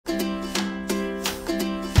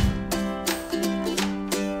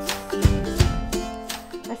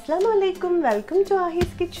Assalamualaikum, welcome to Aahis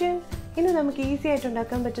kitchen. ഇന്ന് നമുക്ക് easy ആയിട്ട്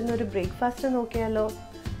ഉണ്ടാക്കാൻ പറ്റുന്ന ഒരു ബ്രേക്ക്ഫാസ്റ്റ് നോക്കിയാലോ.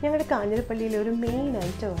 ഞങ്ങളുടെ കാഞ്ഞിരപ്പള്ളിയിലെ ഒരു മെയിൻ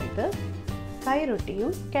ഐറ്റമായിട്ട്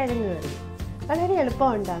കൈറൊട്ടിയും കിഴങ്ങ് കറിയും. വളരെ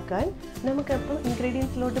എളുപ്പമാണ് ഉണ്ടാക്കാൻ. നമുക്കപ്പോൾ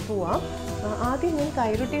ഇൻഗ്രീഡിയൻസിലോട്ട് പോവാം. ആദ്യം ഞാൻ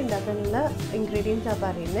കൈറൊട്ടി ഉണ്ടാക്കാനുള്ള ഇൻഗ്രീഡിയൻസാണ്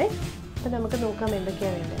പറയുന്നത്. അപ്പോൾ നമുക്ക് നോക്കാം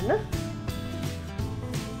എന്തൊക്കെയാണ് വേണ്ടതെന്ന്.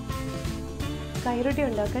 കൈറൊട്ടി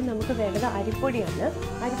ഉണ്ടാക്കാൻ നമുക്ക് വേണ്ടത് അരിപ്പൊടിയാണ്.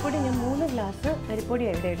 അരിപ്പൊടി ഞാൻ 3 ഗ്ലാസ്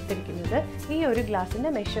അരിപ്പൊടിയാണ് ഇവിടെ എടുത്തിരിക്കുന്നത്. ഈ ഒരു ഗ്ലാസിൻ്റെ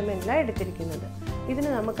മെഷർമെൻറ്റിലാണ് എടുത്തിരിക്കുന്നത്. ഇതിന്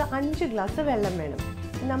നമുക്ക് 5 ഗ്ലാസ് വെള്ളം വേണം.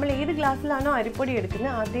 നമ്മൾ ഏത് ഗ്ലാസ്സിലാണോ അരിപ്പൊടി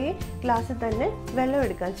എടുക്കുന്നത് അതേ ഗ്ലാസ്സിൽ തന്നെ വെള്ളം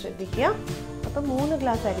എടുക്കാൻ ശ്രദ്ധിക്കുക. അപ്പോൾ 3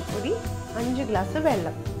 ഗ്ലാസ് അരിപ്പൊടി, 5 ഗ്ലാസ്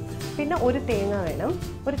വെള്ളം. പിന്നെ ഒരു തേങ്ങ വേണം.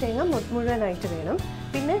 ഒരു തേങ്ങ മുഴുവനായിട്ട് വേണം.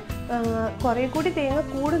 പിന്നെ കുറേ കൂടി തേങ്ങ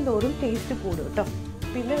കൂടുന്തോറും ടേസ്റ്റ് കൂടും കേട്ടോ.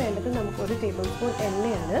 പിന്നെ വേണ്ടത് നമുക്ക് 1 ടേബിൾ സ്പൂൺ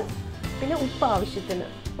എണ്ണയാണ്. പിന്നെ ഉപ്പ് ആവശ്യത്തിന്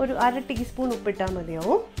ഒരു 1/2 ടീസ്പൂൺ ഉപ്പിട്ടാൽ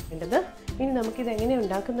മതിയാവും വേണ്ടത്. ഇനി നമുക്കിത് എങ്ങനെയാണ്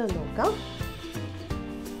ഉണ്ടാക്കുന്നതെന്ന് നോക്കാം.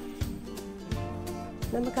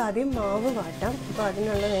 നമുക്ക് ആദ്യം മാവ് വാട്ടാം. അപ്പോൾ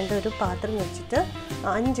അതിനുള്ള വേണ്ട ഒരു പാത്രം വെച്ചിട്ട്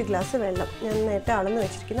 5 ഗ്ലാസ് വെള്ളം, ഞാൻ നേരത്തെ അളന്ന്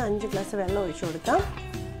വെച്ചിരിക്കുന്ന 5 ഗ്ലാസ് വെള്ളം ഒഴിച്ചു കൊടുക്കാം.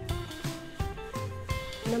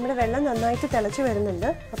 നമ്മുടെ വെള്ളം നന്നായിട്ട് തിളച്ച് വരുന്നുണ്ട്.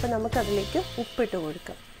 അപ്പോൾ നമുക്കതിലേക്ക് ഉപ്പിട്ട്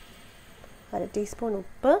കൊടുക്കാം. 1/2 ടീസ്പൂൺ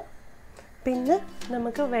ഉപ്പ്. പിന്നെ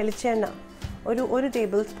നമുക്ക് വെളിച്ചെണ്ണ, ഒരു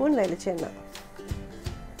ടേബിൾ സ്പൂൺ വെളിച്ചെണ്ണ.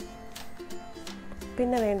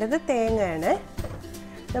 പിന്നെ വേണ്ടത് തേങ്ങയാണ്.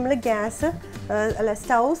 നമ്മൾ ഗ്യാസ്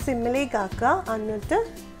സ്റ്റൗ സിമ്മിലേക്ക് ആക്കുക. എന്നിട്ട്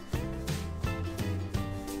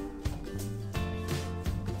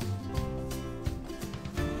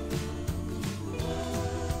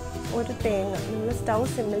ഒരു തേങ്ങ നമ്മൾ സ്റ്റൗ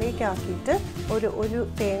സിമ്മിലേക്ക് ആക്കിയിട്ട് ഒരു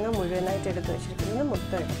തേങ്ങ മുഴുവനായിട്ട് എടുത്ത് വെച്ചിരിക്കുന്നത്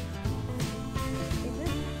മൊത്തം ഇടും.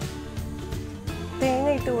 തേങ്ങ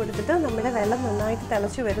ഇട്ട് കൊടുത്തിട്ട് നമ്മുടെ വെള്ളം നന്നായിട്ട്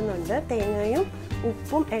തിളച്ച് വരുന്നുണ്ട്. തേങ്ങയും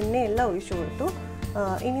ഉപ്പും എണ്ണയെല്ലാം ഒഴിച്ചു കൊടുത്തു.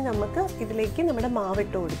 ഇനി നമുക്ക് ഇതിലേക്ക് നമ്മുടെ മാവ്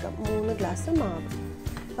ഇട്ട് കൊടുക്കാം. 3 ഗ്ലാസ് മാവ്.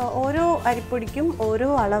 ഓരോ അരിപ്പൊടിക്കും ഓരോ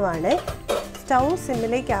അളവാണ്. സ്റ്റൗ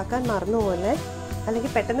സിമ്മിലേക്ക് ആക്കാൻ മറന്നുപോലെ,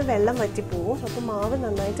 അല്ലെങ്കിൽ പെട്ടെന്ന് വെള്ളം വറ്റിപ്പോവും. അപ്പോൾ മാവ്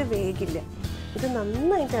നന്നായിട്ട് വേഗില്ല. ഇത്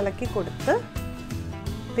നന്നായിട്ട് ഇളക്കി കൊടുത്ത്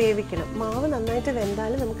വേവിക്കണം. മാവ് നന്നായിട്ട്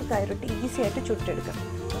വെന്താൽ നമുക്ക് കൈറൊട്ടി ഈസി ആയിട്ട് ചുട്ടെടുക്കാം.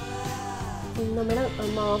 നമ്മുടെ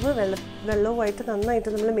മാവ് വെള്ളവുമായിട്ട് നന്നായിട്ട്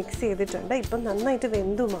നമ്മൾ മിക്സ് ചെയ്തിട്ടുണ്ട്. ഇപ്പം നന്നായിട്ട്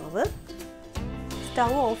വെന്തു മാവ്. സ്റ്റൗ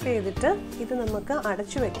ഓഫ് ചെയ്തിട്ട് ഇത് നമുക്ക്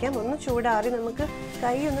അടച്ചു വയ്ക്കാം. ഒന്ന് ചൂടാറി നമുക്ക്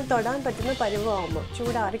കൈ ഒന്ന് തൊടാൻ പറ്റുന്ന പരുവമാകുമ്പോൾ,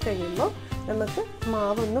 ചൂടാറി കഴിയുമ്പോൾ നമുക്ക്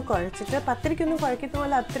മാവൊന്ന് കുഴച്ചിട്ട്, പത്തിരിക്കൊന്നും കുഴക്കുന്ന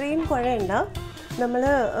പോലെ അത്രയും കുഴയണ്ട, നമ്മൾ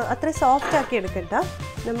അത്ര സോഫ്റ്റ് ആക്കി എടുക്കണ്ട.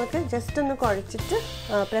 നമുക്ക് ജസ്റ്റ് ഒന്ന് കുഴച്ചിട്ട്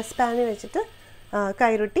പ്രസ് പാനിൽ വെച്ചിട്ട്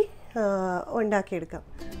കൈറൊട്ടി ഉണ്ടാക്കിയെടുക്കാം.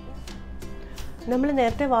 നമ്മൾ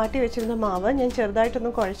നേരത്തെ വാട്ടി വെച്ചിരുന്ന മാവ് ഞാൻ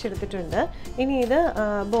ചെറുതായിട്ടൊന്ന് കുഴച്ചെടുത്തിട്ടുണ്ട്. ഇനി ഇത്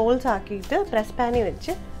ബോൾസ് ആക്കിയിട്ട് പ്രസ് പാനിൽ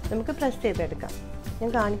വെച്ച് നമുക്ക് പ്രസ് ചെയ്തെടുക്കാം. ഞാൻ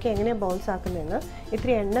കാണിക്കാം എങ്ങനെയാണ് ബോൾസ് ആക്കുന്നതെന്ന്.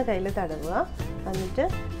 ഇത്തിരി എണ്ണ കയ്യിൽ തടവുക. എന്നിട്ട്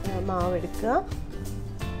മാവ് എടുക്കുക.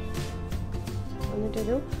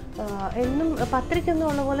 എന്നിട്ടൊരു എന്നും പത്തിരിക്കൊന്നും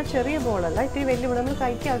ഉള്ള പോലെ ചെറിയ ബോളല്ല, ഇത്തിരി വലിയ ബോൾ, നമ്മൾ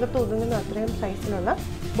കൈക്ക് അകത്ത് ഒതുങ്ങുന്ന അത്രയും സൈസിലുള്ള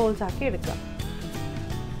ബോൾസ് ആക്കി എടുക്കുക.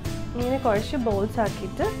 ഇങ്ങനെ കുഴച്ച് ബോൾസ്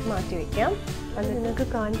ആക്കിയിട്ട് മാറ്റി വയ്ക്കാം. അത് നിങ്ങൾക്ക്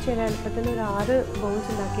കാണിച്ചു തരാൻ എളുപ്പത്തിൽ ഒരു 6 ബോൾസ്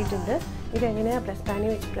ഉണ്ടാക്കിയിട്ടുണ്ട്. ഇതെങ്ങനെയാണ് പ്രസ് പാനിൽ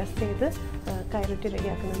വെച്ച് പ്രസ് ചെയ്ത് കൈറൊട്ടി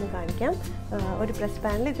റെഡിയാക്കുന്നതെന്ന് കാണിക്കാം. ഒരു പ്രസ്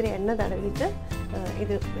പാനിൽ ഇത്തിരി എണ്ണ തടവിയിട്ട്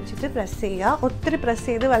ഇത് വെച്ചിട്ട് പ്രസ് ചെയ്യുക. ഒത്തിരി പ്രസ്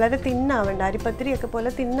ചെയ്ത് വളരെ തിന്നാവണ്ട, അരിപ്പത്തിരിയൊക്കെ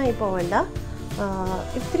പോലെ തിന്നായി പോവണ്ട.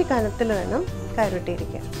 ഇത്തിരി കനത്തിൽ വേണം കൈറൊട്ടി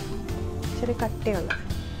ഇരിക്കാൻ, ഇച്ചിരി കട്ടിയുള്ള.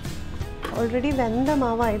 ഓൾറെഡി വെന്ത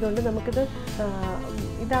മാവായതുകൊണ്ട് നമുക്കിത്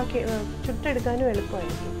ഇതാക്കി ചുട്ടെടുക്കാനും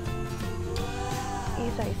എളുപ്പമായിരിക്കും. ഈ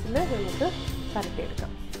സൈസിൽ നമുക്ക്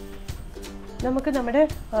പരത്തിയെടുക്കാം. നമുക്ക് നമ്മുടെ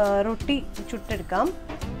റൊട്ടി ചുട്ടെടുക്കാം.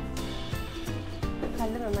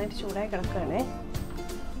 കല്ല് നന്നായിട്ട് ചൂടായി കിടക്കുകയാണേ.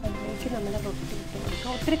 അതിലേക്ക് നമ്മുടെ റൊട്ടി ഇട്ട്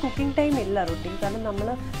കൊടുക്കാം. ഒത്തിരി കുക്കിംഗ് ടൈം ഇല്ല റൊട്ടി, കാരണം നമ്മൾ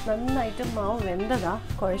നന്നായിട്ട് മാവ് വെന്തതാ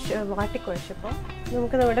വാട്ടിക്കുഴച്ചപ്പോൾ.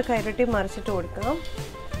 നമുക്ക് നമ്മുടെ കൈറൊട്ടി മറിച്ചിട്ട് കൊടുക്കാം.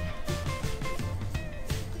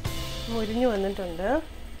 മുരിഞ്ഞു വന്നിട്ടുണ്ട്.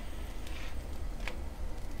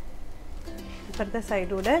 ഇപ്പുറത്തെ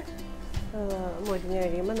സൈഡിലൂടെ മുരിഞ്ഞ്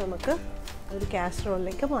കഴിയുമ്പോൾ നമുക്ക് ഒരു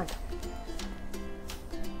കാസ്റ്ററോളിലേക്ക് മാറ്റാം.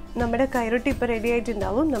 നമ്മുടെ കൈറൊട്ടി ഇപ്പോൾ റെഡി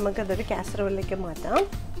ആയിട്ടുണ്ടാവും. നമുക്കതൊരു കാസ്റ്ററോളിലേക്ക് മാറ്റാം.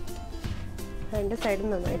 2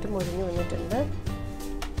 സൈഡും നന്നായിട്ട് മുരിഞ്ഞ് വന്നിട്ടുണ്ട്.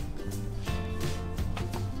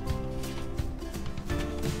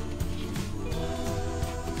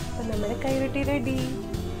 അപ്പം നമ്മുടെ കൈറൊട്ടി റെഡി.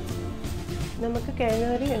 നമുക്ക് കിഴങ്ങ്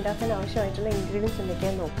കറി ഉണ്ടാക്കാൻ ആവശ്യമായിട്ടുള്ള ഇൻഗ്രീഡിയൻസ്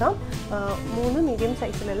എന്തൊക്കെയാണെന്ന് നോക്കാം. 3 മീഡിയം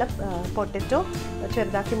സൈസിലുള്ള പൊട്ടറ്റോ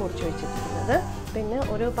ചെറുതാക്കി മുറിച്ച് വെച്ചിരിക്കുന്നത്. പിന്നെ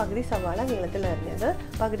ഒരു പകുതി സവാള നീളത്തിലരിഞ്ഞത്,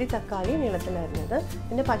 പകുതി തക്കാളി നീളത്തിലരിഞ്ഞത്.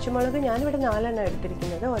 പിന്നെ പച്ചമുളക് ഞാനിവിടെ 4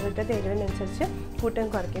 എടുത്തിരിക്കുന്നത്. ഓരോരുത്തരുടെ എരിവിനനുസരിച്ച് കൂട്ടുകയും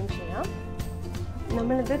കുറയ്ക്കുകയും ചെയ്യാം.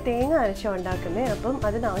 നമ്മളിത് തേങ്ങ അരച്ചാണ് ഉണ്ടാക്കുന്നത്. അപ്പം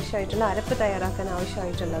അതിനാവശ്യമായിട്ടുള്ള അരപ്പ് തയ്യാറാക്കാൻ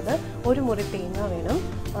ആവശ്യമായിട്ടുള്ളത് 1 മുറി തേങ്ങ വേണം.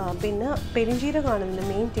 പിന്നെ പെരിഞ്ജീരകമാണ് ഇതിൻ്റെ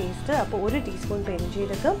മെയിൻ ടേസ്റ്റ്. അപ്പോൾ 1 ടീസ്പൂൺ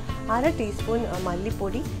പെരിഞ്ജീരകം, 1/2 ടീസ്പൂൺ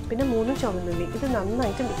മല്ലിപ്പൊടി, പിന്നെ 3 ചുവന്നുള്ളി. ഇത്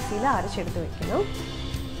നന്നായിട്ട് മിക്സിയിൽ അരച്ചെടുത്ത് വെക്കണം.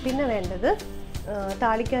 പിന്നെ വേണ്ടത്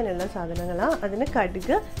താളിക്കാനുള്ള സാധനങ്ങളാണ്. അതിന്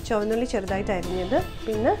കടുക്, ചുവന്നുള്ളി ചെറുതായിട്ട് അരിഞ്ഞത്,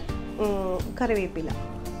 പിന്നെ കറിവേപ്പില.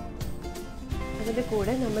 അതിൻ്റെ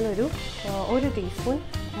കൂടെ നമ്മളൊരു 1 ടീസ്പൂൺ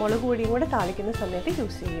മുളക് പൊടിയും കൂടെ താളിക്കുന്ന സമയത്ത്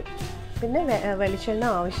യൂസ് ചെയ്യും. പിന്നെ വെളിച്ചെണ്ണ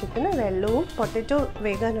ആവശ്യത്തിന്, വെള്ളവും പൊട്ടറ്റോ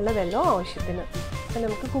വേകാനുള്ള വെള്ളവും ആവശ്യത്തിന്. അപ്പോൾ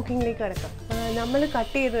നമുക്ക് കുക്കിങ്ങിലേക്ക് കിടക്കാം. നമ്മൾ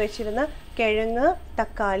കട്ട് ചെയ്ത് വെച്ചിരുന്ന കിഴങ്ങ്,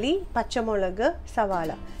 തക്കാളി, പച്ചമുളക്,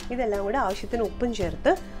 സവാള ഇതെല്ലാം കൂടെ ആവശ്യത്തിന് ഉപ്പും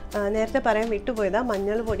ചേർത്ത്, നേരത്തെ പറയാൻ വിട്ടുപോയതാണ്,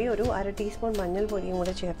 മഞ്ഞൾപ്പൊടി 1/2 ടീസ്പൂൺ മഞ്ഞൾപ്പൊടിയും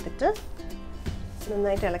കൂടെ ചേർത്തിട്ട്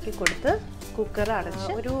നന്നായിട്ട് ഇളക്കി കൊടുത്ത് കുക്കർ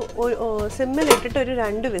അടച്ച് ഒരു സിമ്മിലിട്ടിട്ട് ഒരു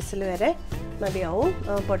 2 വിസിൽ വരെ മതിയാവും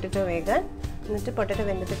പൊട്ടറ്റോ വേകാൻ. എന്നിട്ട് പൊട്ടറ്റോ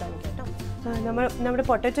വെന്തിട്ട് കാണിക്കാം കേട്ടോ. നമ്മുടെ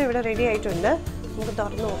പൊട്ടറ്റോ ഇവിടെ റെഡി ആയിട്ടുണ്ട്. നമുക്ക്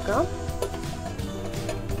തുറന്ന് നോക്കാം.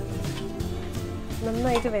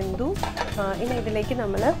 നന്നായിട്ട് വെന്തു. ഇനി ഇതിലേക്ക്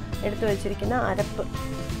നമ്മൾ എടുത്തു വെച്ചിരിക്കുന്ന അരപ്പ്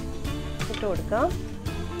ഇട്ട് കൊടുക്കാം.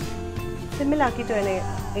 സിമ്മിലാക്കിയിട്ട് വേണേ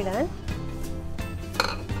ഇടാൻ.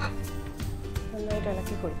 നന്നായിട്ട്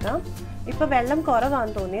ഇളക്കി കൊടുക്കാം. ഇപ്പോൾ വെള്ളം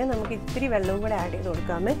കുറവാണെന്ന് തോന്നിയാൽ നമുക്ക് ഇത്തിരി വെള്ളവും കൂടെ ആഡ് ചെയ്ത്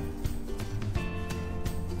കൊടുക്കാമേ.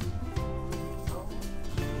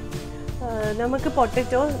 നമുക്ക്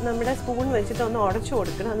പൊട്ടറ്റോ നമ്മുടെ സ്പൂൺ വെച്ചിട്ട് ഒന്ന് ഉടച്ചു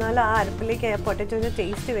കൊടുക്കണം. എന്നാലും ആ അരപ്പിലേക്ക് പൊട്ടറ്റോൻ്റെ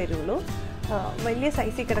ടേസ്റ്റ് വരുള്ളൂ. വലിയ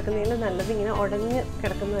സൈസിൽ കിടക്കുന്നതിൽ നല്ലത് ഇങ്ങനെ ഉടഞ്ഞ്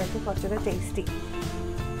കിടക്കുന്നതായിരിക്കും കുറച്ചുകൂടെ ടേസ്റ്റി.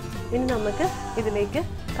 ഇനി നമുക്ക് ഇതിലേക്ക്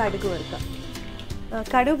കടുക് വറുക്കാം.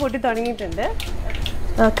 കടുക് പൊട്ടി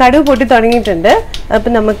തുടങ്ങിയിട്ടുണ്ട്.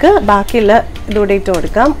 അപ്പം നമുക്ക് ബാക്കിയുള്ള ഇതൂടെ ഇട്ട്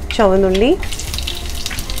കൊടുക്കാം.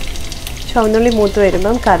 ചുവന്നുള്ളി മൂത്ത്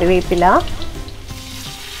വരുമ്പം കറിവേപ്പില.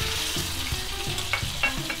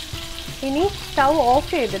 ഇനി സ്റ്റൗ ഓഫ്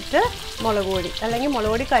ചെയ്തിട്ട് മുളക് പൊടി, അല്ലെങ്കിൽ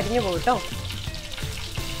മുളക് പൊടി കരിഞ്ഞു പോകും കേട്ടോ.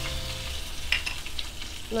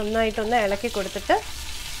 നന്നായിട്ടൊന്ന് ഇളക്കി കൊടുത്തിട്ട്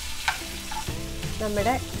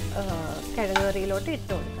നമ്മുടെ കിഴങ്ങ് കറിയിലോട്ട്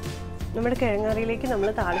ഇട്ട് കൊടുക്കാം. നമ്മുടെ കിഴങ്ങ് കറിയിലേക്ക് നമ്മൾ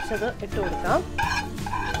താളിച്ചത് ഇട്ട് കൊടുക്കാം.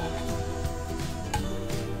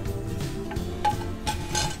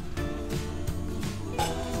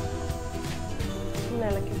 ഒന്ന്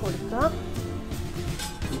ഇളക്കി കൊടുക്കാം.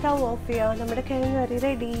 സ്റ്റൗ ഓഫ് ചെയ്യാം. നമ്മുടെ കിഴങ്ങ് കറി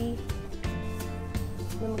റെഡി.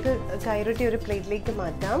 നമുക്ക് കൈറൊട്ടി ഒരു പ്ലേറ്റിലേക്ക്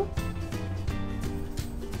മാറ്റാം.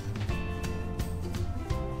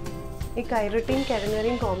 ഈ കൈറൊട്ടിയും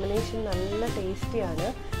കിഴങ്ങറിയും കോമ്പിനേഷൻ നല്ല ടേസ്റ്റിയാണ്.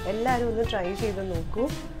 എല്ലാവരും ഒന്ന് ട്രൈ ചെയ്ത് നോക്കൂ.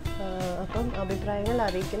 അപ്പം അഭിപ്രായങ്ങൾ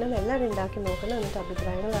അറിയിക്കണം. എല്ലാവരും ഉണ്ടാക്കി നോക്കണം. എന്നിട്ട്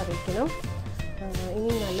അഭിപ്രായങ്ങൾ അറിയിക്കണം.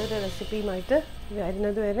 ഇനി നല്ലൊരു റെസിപ്പിയുമായിട്ട്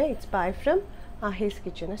വരുന്നത് വരെ ഇറ്റ്സ് ബൈ ഫ്രം ആഹീസ്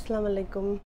കിച്ചൺ. അസ്സലാമു അലൈക്കും.